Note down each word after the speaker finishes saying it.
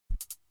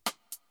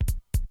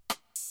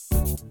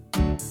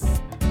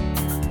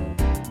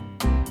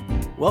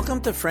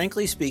Welcome to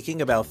Frankly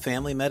Speaking About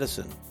Family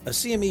Medicine, a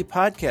CME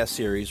podcast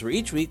series where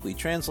each week we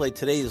translate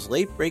today's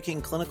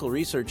late-breaking clinical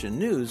research and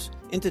news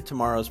into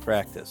tomorrow's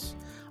practice.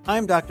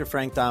 I'm Dr.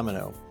 Frank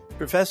Domino,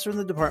 professor in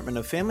the Department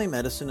of Family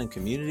Medicine and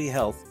Community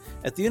Health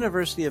at the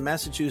University of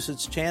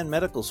Massachusetts Chan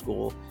Medical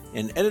School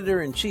and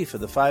editor-in-chief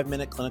of the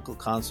 5-Minute Clinical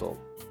Consult.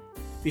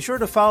 Be sure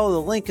to follow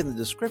the link in the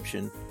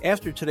description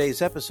after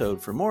today's episode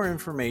for more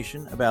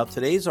information about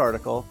today's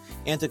article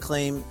and to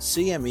claim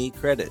CME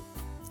credit.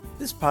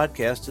 This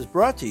podcast is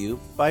brought to you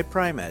by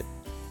Pri-Med.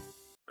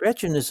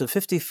 Gretchen is a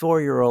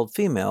 54-year-old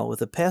female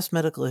with a past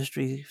medical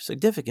history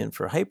significant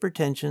for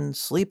hypertension,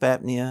 sleep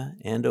apnea,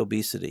 and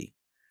obesity.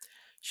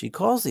 She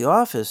calls the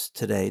office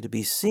today to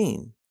be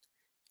seen,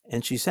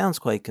 and she sounds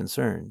quite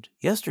concerned.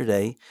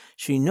 Yesterday,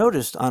 she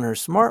noticed on her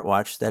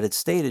smartwatch that it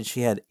stated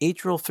she had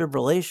atrial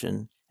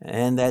fibrillation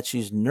and that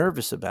she's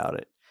nervous about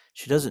it.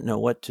 She doesn't know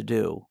what to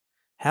do.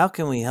 How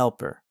can we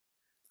help her?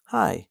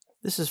 Hi.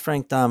 This is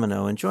Frank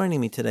Domino, and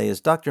joining me today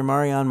is Dr.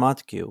 Marianne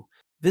Montague,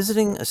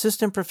 visiting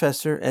assistant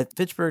professor at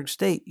Fitchburg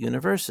State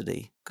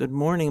University. Good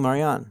morning,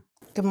 Marianne.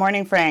 Good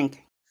morning,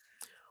 Frank.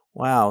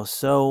 Wow.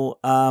 So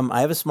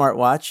I have a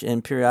smartwatch,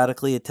 and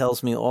periodically it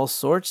tells me all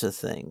sorts of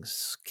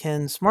things.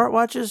 Can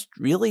smartwatches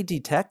really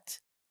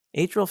detect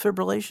atrial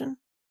fibrillation?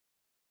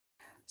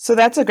 So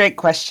that's a great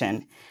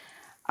question.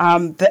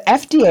 The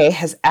FDA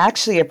has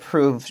actually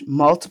approved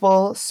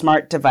multiple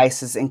smart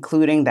devices,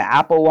 including the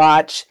Apple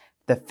Watch,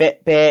 the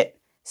Fitbit,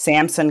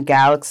 Samsung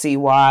Galaxy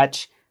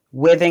Watch,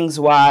 Withings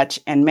Watch,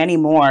 and many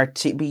more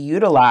to be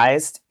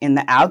utilized in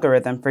the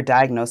algorithm for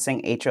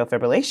diagnosing atrial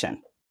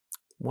fibrillation.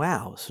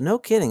 Wow. So no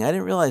kidding. I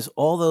didn't realize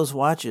all those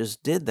watches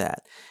did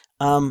that.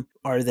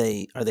 Are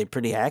they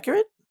pretty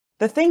accurate?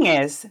 The thing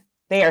is,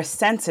 they are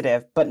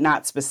sensitive but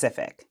not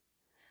specific.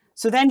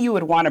 So then you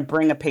would want to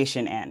bring a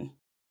patient in.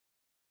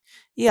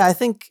 Yeah, I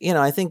think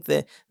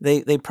that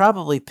they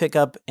probably pick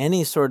up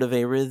any sort of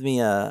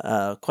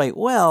arrhythmia quite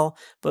well,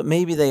 but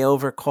maybe they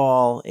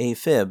overcall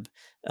AFib.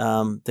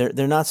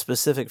 They're not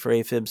specific for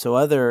AFib, so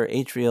other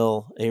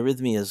atrial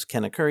arrhythmias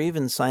can occur,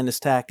 even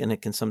sinus tach, and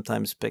it can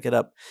sometimes pick it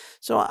up.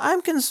 So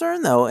I'm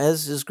concerned, though,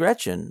 as is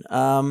Gretchen.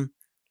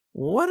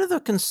 What are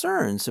the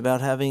concerns about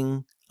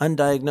having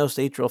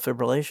undiagnosed atrial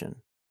fibrillation?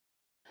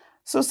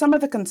 So some of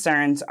the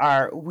concerns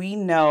are, we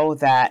know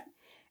that,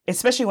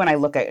 especially when I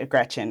look at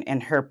Gretchen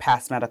and her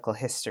past medical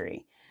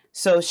history.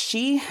 So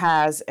she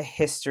has a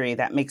history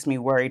that makes me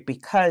worried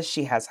because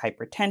she has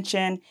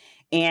hypertension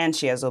and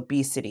she has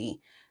obesity.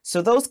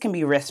 So those can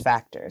be risk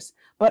factors.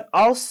 But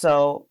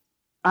also,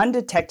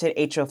 undetected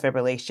atrial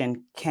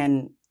fibrillation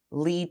can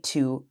lead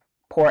to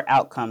poor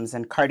outcomes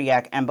and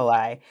cardiac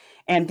emboli.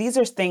 And these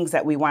are things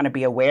that we want to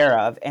be aware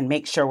of and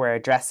make sure we're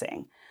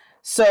addressing.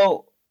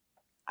 So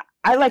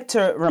I like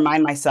to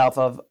remind myself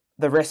of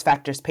the risk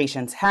factors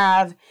patients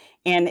have,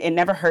 and it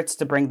never hurts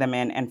to bring them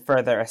in and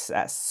further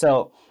assess.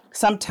 So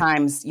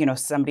sometimes,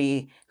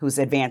 somebody who's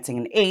advancing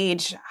in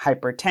age,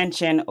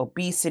 hypertension,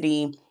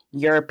 obesity,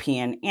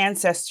 European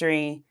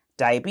ancestry,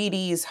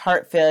 diabetes,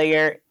 heart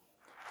failure,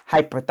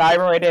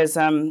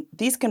 hyperthyroidism,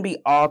 these can be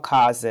all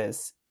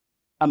causes,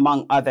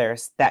 among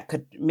others, that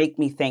could make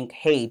me think,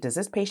 hey, does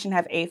this patient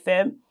have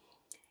AFib?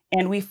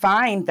 And we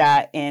find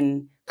that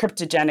in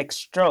cryptogenic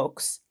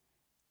strokes,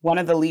 one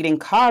of the leading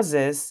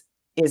causes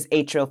is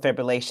atrial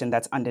fibrillation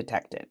that's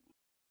undetected.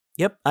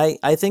 Yep, I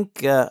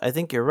think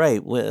you're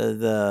right.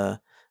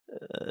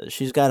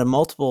 She's got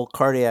multiple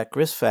cardiac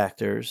risk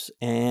factors,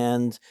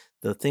 and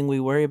the thing we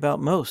worry about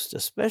most,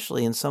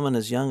 especially in someone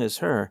as young as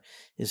her,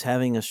 is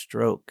having a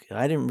stroke.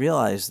 I didn't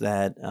realize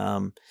that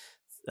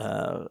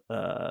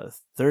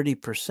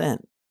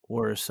 30%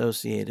 were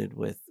associated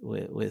with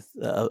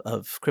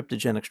of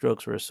cryptogenic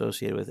strokes were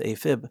associated with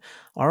AFib.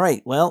 All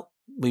right, well,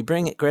 we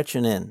bring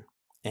Gretchen in,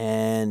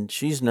 and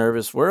she's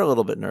nervous. We're a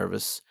little bit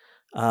nervous.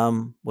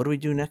 What do we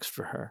do next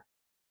for her?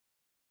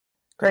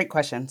 Great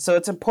question. So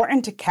it's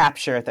important to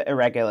capture the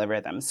irregular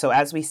rhythm. So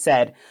as we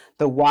said,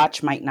 the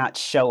watch might not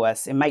show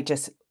us. It might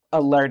just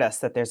alert us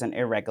that there's an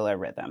irregular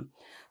rhythm.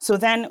 So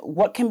then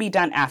what can be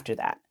done after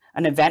that?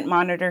 An event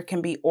monitor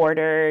can be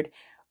ordered.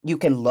 You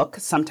can look.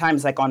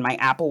 Sometimes, like on my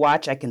Apple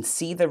Watch, I can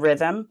see the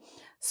rhythm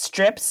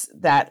strips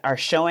that are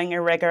showing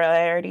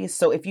irregularities.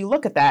 So if you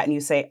look at that and you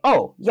say,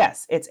 oh,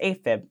 yes, it's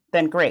AFib,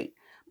 then great.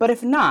 But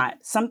if not,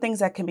 some things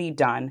that can be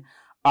done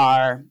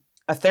are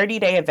a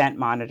 30-day event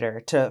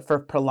monitor for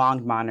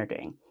prolonged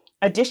monitoring.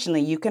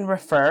 Additionally, you can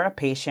refer a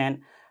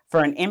patient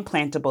for an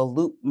implantable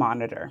loop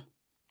monitor,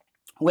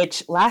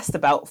 which lasts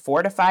about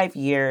 4 to 5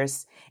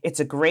 years.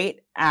 It's a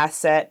great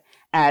asset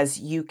as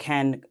you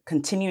can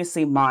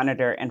continuously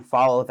monitor and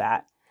follow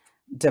that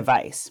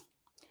device.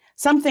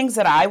 Some things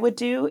that I would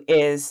do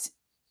is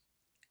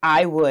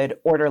I would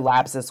order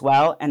labs as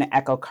well and an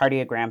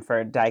echocardiogram for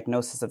a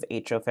diagnosis of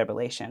atrial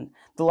fibrillation.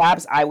 The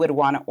labs I would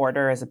want to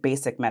order is a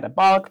basic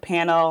metabolic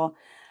panel.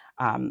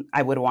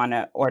 I would want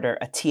to order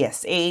a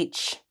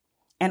TSH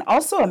and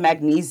also a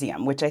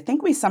magnesium, which I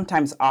think we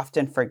sometimes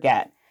often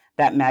forget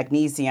that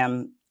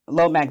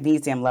low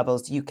magnesium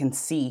levels, you can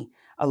see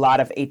a lot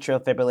of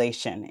atrial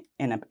fibrillation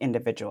in an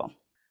individual.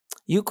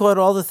 You caught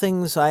all the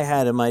things I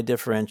had in my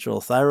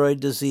differential: thyroid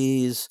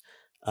disease,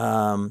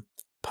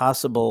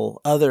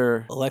 possible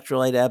other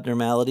electrolyte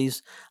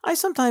abnormalities. I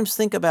sometimes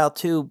think about,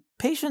 too,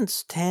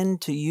 patients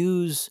tend to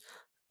use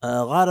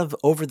a lot of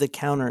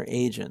over-the-counter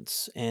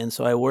agents, and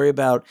so I worry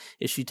about,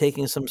 is she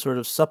taking some sort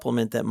of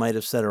supplement that might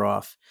have set her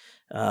off?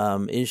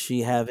 Is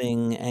she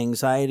having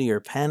anxiety or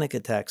panic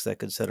attacks that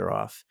could set her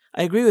off?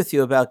 I agree with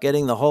you about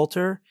getting the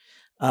Holter,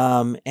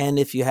 and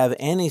if you have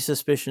any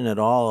suspicion at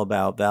all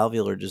about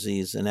valvular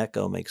disease, an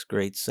echo makes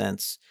great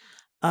sense.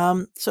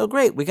 So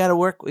great. We got to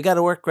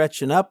work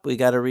Gretchen up. We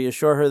got to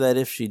reassure her that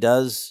if she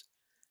does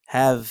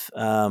have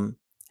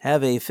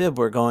AFib,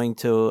 we're going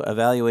to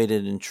evaluate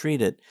it and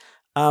treat it.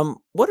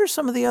 What are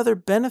some of the other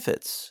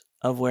benefits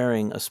of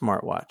wearing a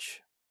smartwatch?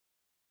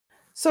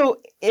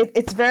 So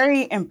it's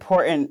very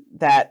important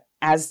that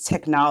as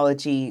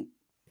technology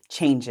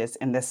changes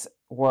in this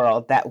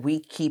world, that we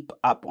keep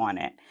up on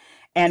it.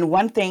 And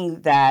one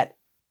thing that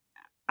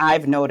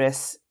I've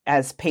noticed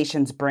as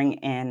patients bring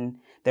in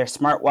their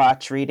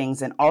smartwatch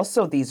readings and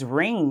also these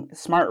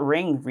smart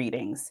ring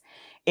readings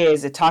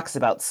is it talks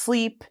about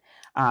sleep.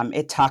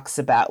 It talks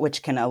about,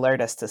 which can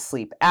alert us to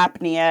sleep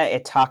apnea.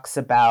 It talks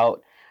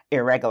about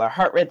irregular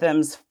heart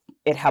rhythms.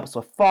 It helps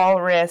with fall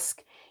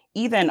risk,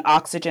 even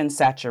oxygen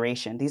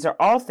saturation. These are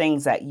all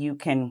things that you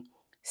can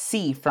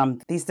see from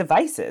these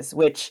devices,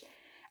 which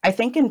I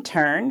think in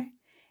turn,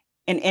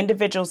 in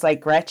individuals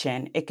like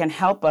Gretchen, it can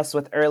help us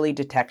with early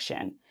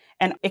detection.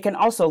 And it can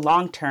also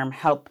long term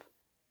help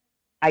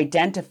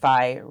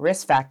identify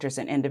risk factors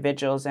in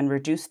individuals and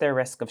reduce their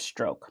risk of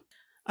stroke.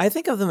 I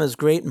think of them as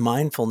great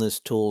mindfulness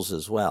tools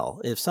as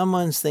well. If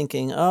someone's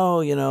thinking,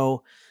 oh,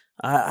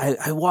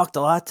 I walked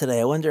a lot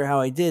today, I wonder how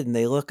I did. And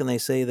they look and they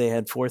say they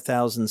had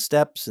 4,000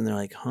 steps and they're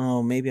like,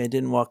 oh, maybe I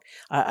didn't walk.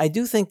 I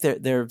do think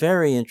they're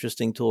very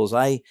interesting tools.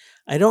 I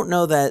don't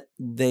know that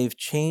they've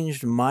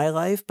changed my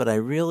life, but I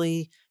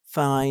really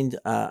find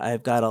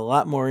I've got a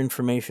lot more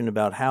information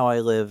about how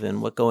I live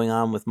and what's going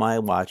on with my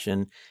watch.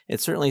 And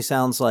it certainly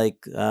sounds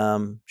like,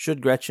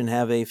 should Gretchen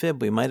have AFib,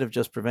 we might have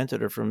just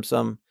prevented her from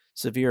some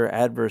severe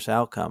adverse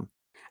outcome.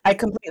 I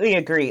completely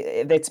agree.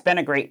 It's been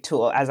a great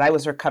tool. As I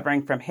was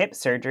recovering from hip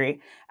surgery,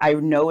 I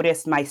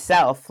noticed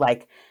myself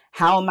like,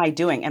 how am I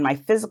doing? And my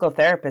physical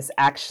therapist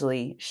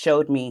actually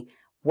showed me,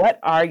 what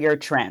are your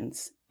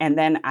trends? And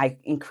then I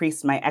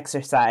increased my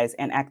exercise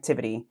and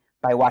activity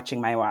by watching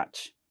my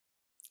watch.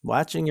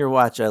 Watching your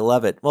watch, I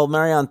love it. Well,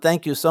 Marianne,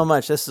 thank you so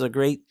much. This is a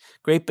great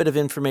bit of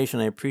information.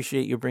 I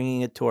appreciate you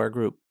bringing it to our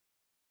group.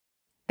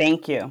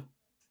 Thank you.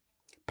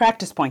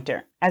 Practice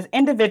pointer. As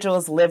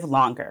individuals live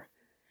longer,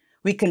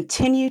 we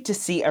continue to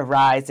see a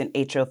rise in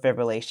atrial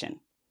fibrillation.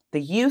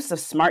 The use of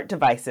smart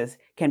devices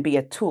can be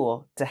a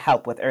tool to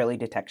help with early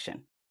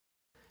detection.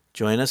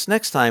 Join us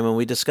next time when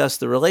we discuss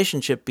the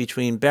relationship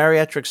between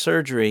bariatric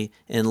surgery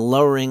and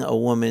lowering a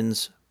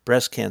woman's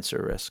breast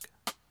cancer risk.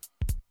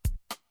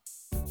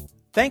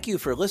 Thank you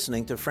for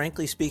listening to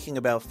Frankly Speaking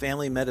About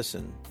Family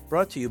Medicine,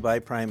 brought to you by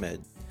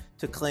Pri-Med.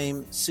 To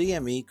claim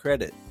CME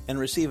credit and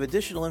receive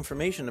additional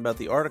information about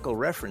the article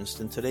referenced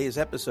in today's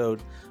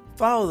episode,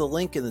 follow the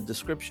link in the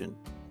description.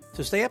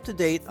 To stay up to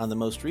date on the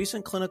most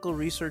recent clinical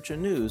research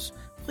and news,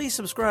 please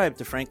subscribe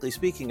to Frankly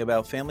Speaking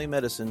About Family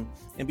Medicine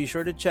and be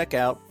sure to check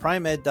out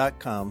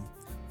primed.com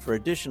for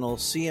additional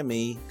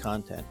CME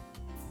content.